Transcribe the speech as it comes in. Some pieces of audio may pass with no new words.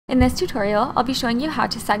In this tutorial, I'll be showing you how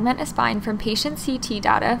to segment a spine from patient CT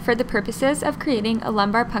data for the purposes of creating a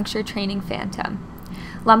lumbar puncture training phantom.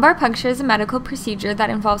 Lumbar puncture is a medical procedure that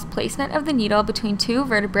involves placement of the needle between two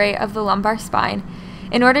vertebrae of the lumbar spine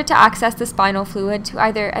in order to access the spinal fluid to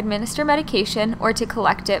either administer medication or to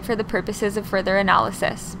collect it for the purposes of further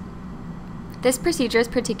analysis. This procedure is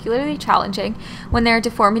particularly challenging when there are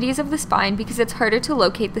deformities of the spine because it's harder to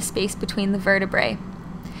locate the space between the vertebrae.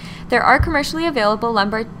 There are commercially available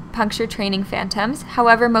lumbar puncture training phantoms,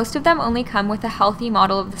 however, most of them only come with a healthy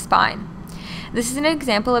model of the spine. This is an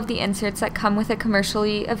example of the inserts that come with a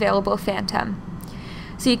commercially available phantom.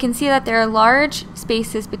 So you can see that there are large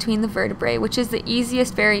spaces between the vertebrae, which is the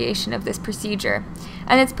easiest variation of this procedure.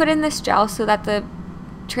 And it's put in this gel so that the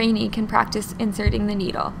trainee can practice inserting the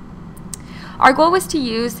needle. Our goal was to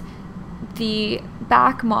use the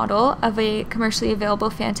back model of a commercially available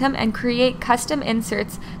phantom and create custom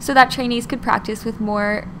inserts so that trainees could practice with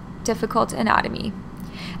more difficult anatomy.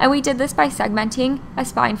 And we did this by segmenting a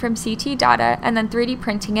spine from CT data and then 3D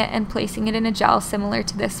printing it and placing it in a gel similar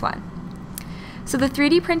to this one. So the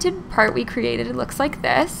 3D printed part we created looks like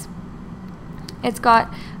this. It's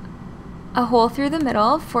got a hole through the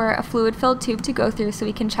middle for a fluid-filled tube to go through so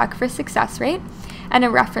we can check for success rate, and a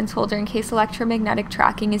reference holder in case electromagnetic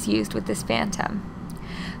tracking is used with this phantom.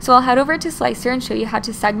 So I'll head over to Slicer and show you how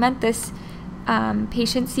to segment this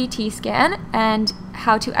patient CT scan and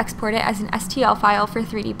how to export it as an STL file for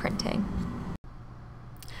 3D printing.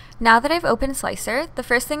 Now that I've opened Slicer, the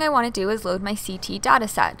first thing I want to do is load my CT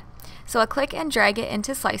dataset. So I'll click and drag it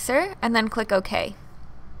into Slicer and then click OK.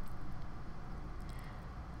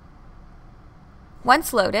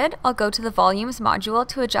 Once loaded, I'll go to the Volumes module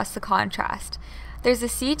to adjust the contrast. There's a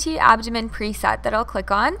CT abdomen preset that I'll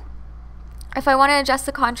click on. If I want to adjust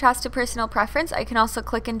the contrast to personal preference, I can also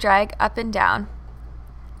click and drag up and down.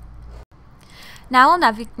 Now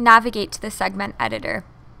I'll navigate to the segment editor.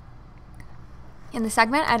 In the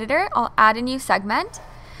segment editor, I'll add a new segment.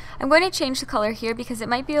 I'm going to change the color here because it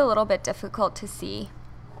might be a little bit difficult to see.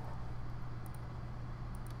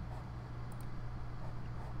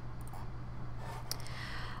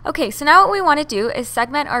 Okay, so now what we want to do is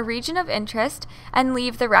segment our region of interest and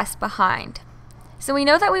leave the rest behind. So we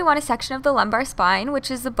know that we want a section of the lumbar spine,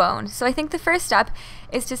 which is the bone. So I think the first step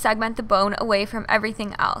is to segment the bone away from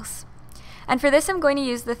everything else. And for this, I'm going to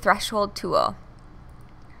use the threshold tool.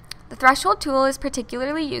 The threshold tool is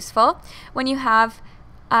particularly useful when you have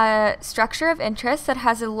a structure of interest that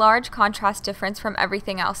has a large contrast difference from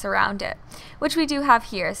everything else around it, which we do have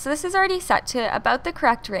here. So this is already set to about the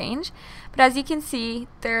correct range, but as you can see,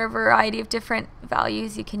 there are a variety of different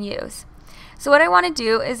values you can use. So what I want to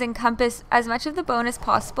do is encompass as much of the bone as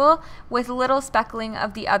possible with little speckling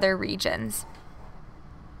of the other regions.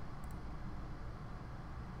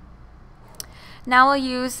 Now I'll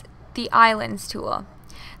use the islands tool.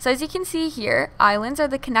 So as you can see here, islands are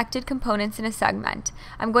the connected components in a segment.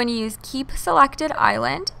 I'm going to use Keep Selected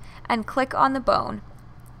Island and click on the bone.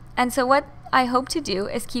 And so what I hope to do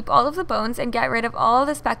is keep all of the bones and get rid of all of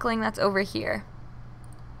the speckling that's over here.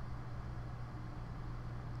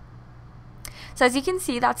 So as you can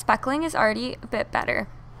see, that speckling is already a bit better.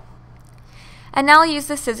 And now I'll use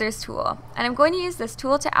the scissors tool. And I'm going to use this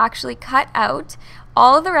tool to actually cut out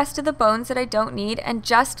all of the rest of the bones that I don't need and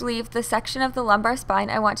just leave the section of the lumbar spine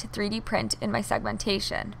I want to 3D print in my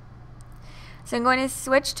segmentation. So I'm going to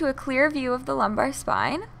switch to a clear view of the lumbar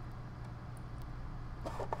spine.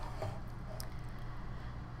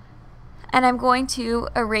 And I'm going to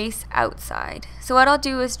erase outside. So what I'll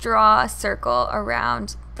do is draw a circle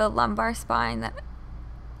around the lumbar spine,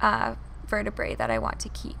 that vertebrae that I want to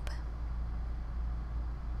keep.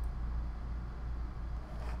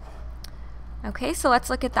 Okay, so let's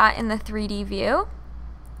look at that in the 3D view.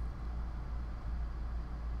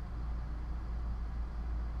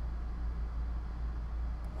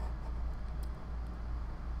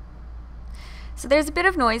 So there's a bit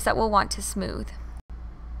of noise that we'll want to smooth.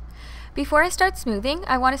 Before I start smoothing,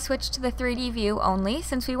 I want to switch to the 3D view only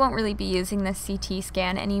since we won't really be using this CT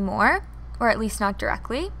scan anymore, or at least not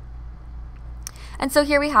directly. And so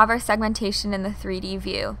here we have our segmentation in the 3D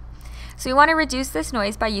view. So we want to reduce this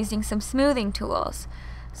noise by using some smoothing tools.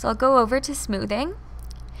 So I'll go over to smoothing,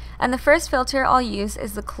 and the first filter I'll use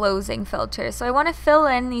is the closing filter. So I want to fill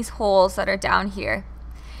in these holes that are down here.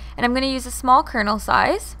 And I'm going to use a small kernel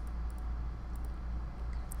size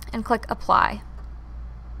and click Apply.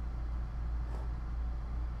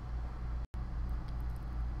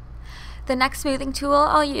 The next smoothing tool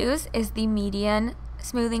I'll use is the median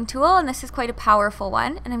smoothing tool, and this is quite a powerful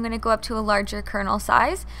one, and I'm going to go up to a larger kernel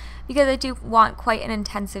size because I do want quite an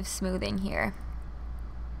intensive smoothing here.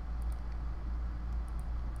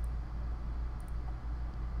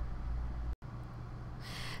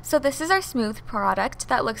 So this is our smooth product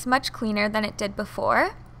that looks much cleaner than it did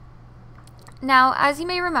before. Now, as you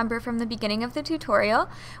may remember from the beginning of the tutorial,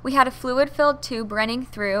 we had a fluid-filled tube running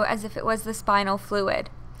through as if it was the spinal fluid.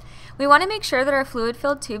 We want to make sure that our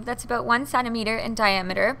fluid-filled tube that's about 1 centimeter in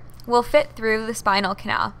diameter will fit through the spinal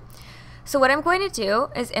canal. So what I'm going to do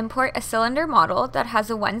is import a cylinder model that has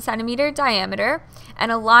a 1 centimeter diameter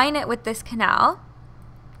and align it with this canal.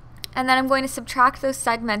 And then I'm going to subtract those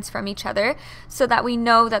segments from each other so that we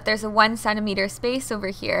know that there's a 1 centimeter space over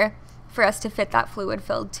here for us to fit that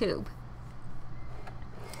fluid-filled tube.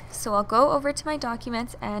 So I'll go over to my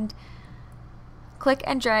documents and click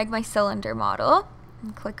and drag my cylinder model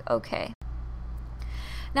and click OK.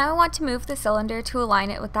 Now I want to move the cylinder to align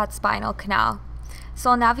it with that spinal canal.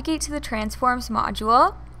 So I'll navigate to the Transforms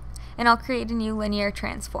module and I'll create a new linear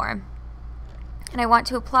transform. And I want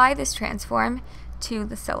to apply this transform to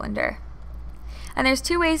the cylinder. And there's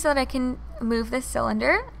 2 ways that I can move this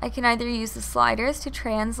cylinder. I can either use the sliders to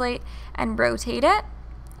translate and rotate it,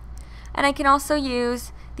 and I can also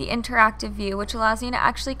use the interactive view, which allows me to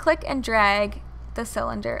actually click and drag the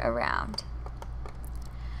cylinder around.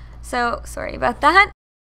 So sorry about that.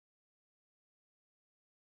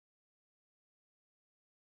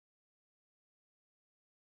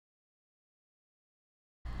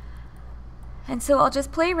 And so I'll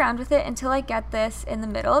just play around with it until I get this in the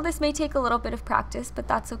middle. This may take a little bit of practice, but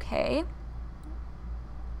that's okay.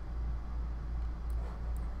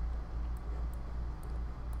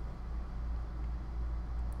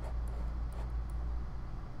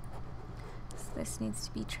 So this needs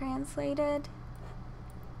to be translated.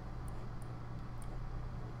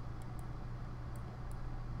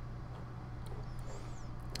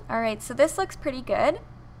 Alright, so this looks pretty good.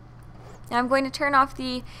 Now I'm going to turn off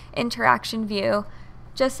the interaction view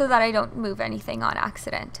just so that I don't move anything on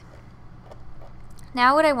accident.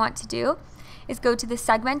 Now what I want to do is go to the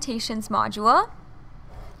segmentations module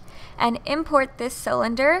and import this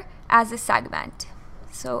cylinder as a segment.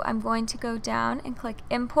 So I'm going to go down and click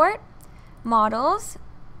Import, Models,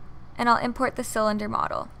 and I'll import the cylinder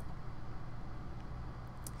model.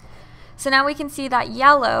 So now we can see that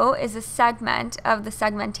yellow is a segment of the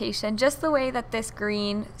segmentation, just the way that this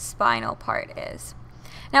green spinal part is.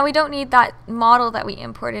 Now we don't need that model that we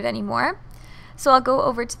imported anymore, so I'll go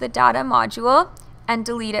over to the data module and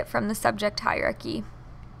delete it from the subject hierarchy.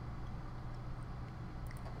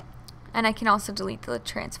 And I can also delete the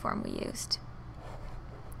transform we used.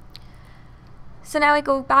 So now I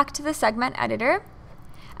go back to the segment editor,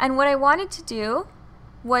 and what I wanted to do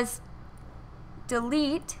was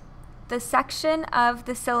delete the section of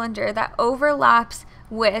the cylinder that overlaps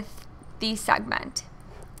with the segment.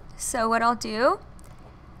 So what I'll do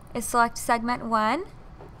is select segment 1,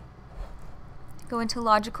 go into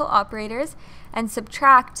logical operators, and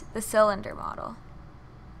subtract the cylinder model.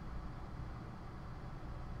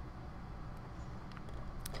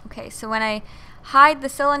 Okay, so when I hide the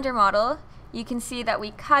cylinder model, you can see that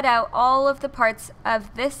we cut out all of the parts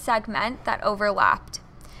of this segment that overlapped.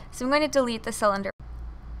 So I'm going to delete the cylinder.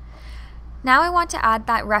 Now I want to add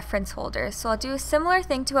that reference holder, so I'll do a similar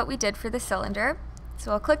thing to what we did for the cylinder.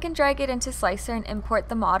 So I'll click and drag it into Slicer and import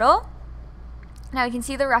the model. Now you can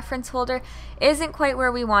see the reference holder isn't quite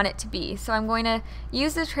where we want it to be, so I'm going to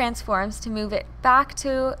use the transforms to move it back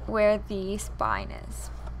to where the spine is.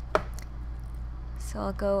 So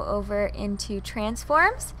I'll go over into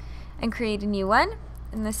Transforms and create a new one,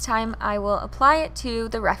 and this time I will apply it to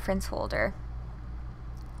the reference holder.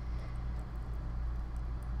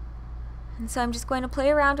 And so I'm just going to play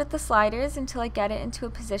around with the sliders until I get it into a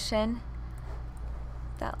position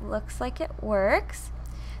that looks like it works.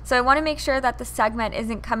 So I want to make sure that the segment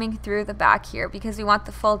isn't coming through the back here because we want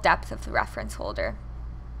the full depth of the reference holder.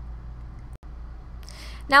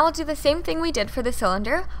 Now I'll do the same thing we did for the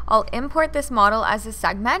cylinder. I'll import this model as a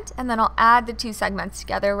segment, and then I'll add the 2 segments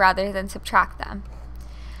together rather than subtract them.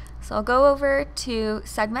 So I'll go over to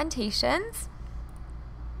segmentations,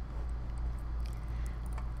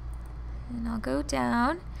 and I'll go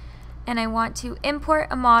down, and I want to import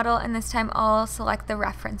a model, and this time I'll select the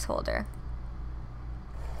reference holder.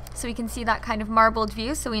 So we can see that kind of marbled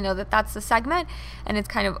view, so we know that that's the segment, and it's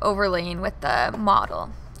kind of overlaying with the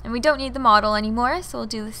model. And we don't need the model anymore, so we'll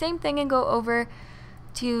do the same thing and go over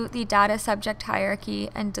to the data subject hierarchy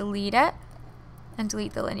and delete it, and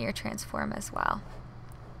delete the linear transform as well.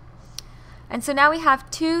 And so now we have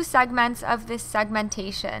 2 segments of this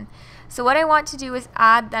segmentation. So what I want to do is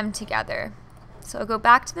add them together. So I'll go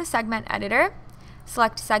back to the segment editor,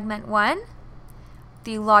 select segment 1,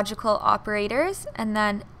 the logical operators, and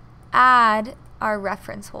then add our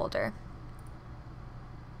reference holder.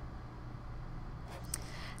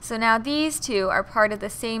 So now these two are part of the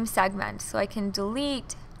same segment, so I can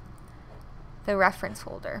delete the reference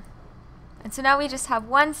folder. And so now we just have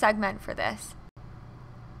one segment for this.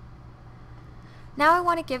 Now I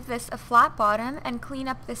want to give this a flat bottom and clean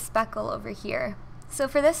up this speckle over here. So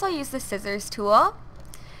for this I'll use the scissors tool.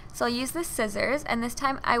 So I'll use the scissors, and this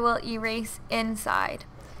time I will erase inside.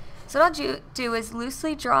 So what I'll do is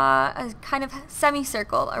loosely draw a kind of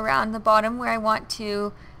semicircle around the bottom where I want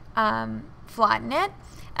to flatten it,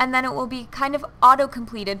 and then it will be kind of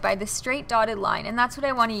auto-completed by the straight dotted line, and that's what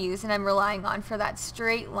I want to use, and I'm relying on for that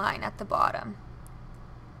straight line at the bottom.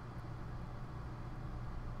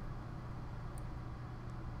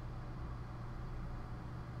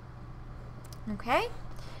 Okay,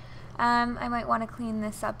 I might want to clean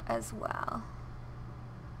this up as well.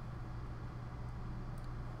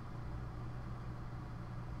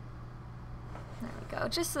 There we go,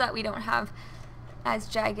 just so that we don't have as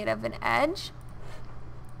jagged of an edge.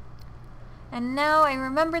 And now I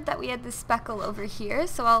remembered that we had the speckle over here,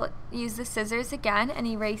 so I'll use the scissors again and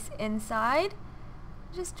erase inside.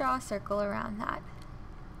 Just draw a circle around that.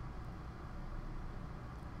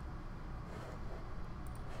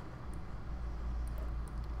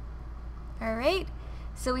 Alright,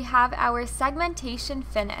 so we have our segmentation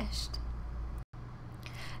finished.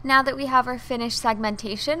 Now that we have our finished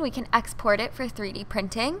segmentation, we can export it for 3D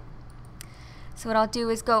printing. So what I'll do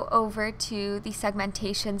is go over to the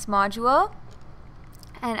segmentations module,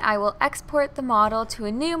 and I will export the model to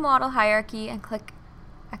a new model hierarchy and click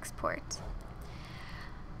export.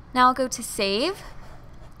 Now I'll go to save,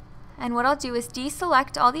 and what I'll do is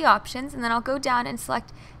deselect all the options, and then I'll go down and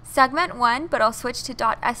select segment 1, but I'll switch to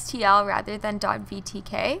 .stl rather than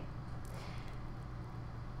 .vtk,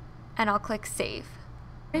 and I'll click save.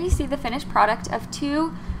 Here you see the finished product of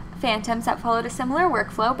two phantoms that followed a similar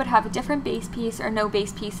workflow but have a different base piece or no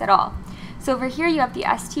base piece at all. So over here you have the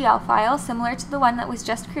STL file similar to the one that was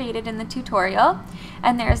just created in the tutorial,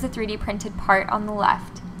 and there's the 3D printed part on the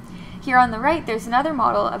left. Here on the right there's another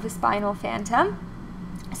model of a spinal phantom.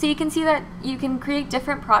 So you can see that you can create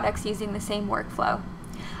different products using the same workflow.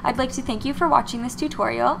 I'd like to thank you for watching this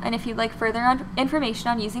tutorial, and if you'd like further information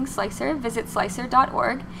on using Slicer, visit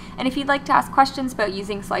slicer.org, and if you'd like to ask questions about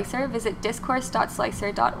using Slicer, visit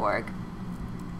discourse.slicer.org.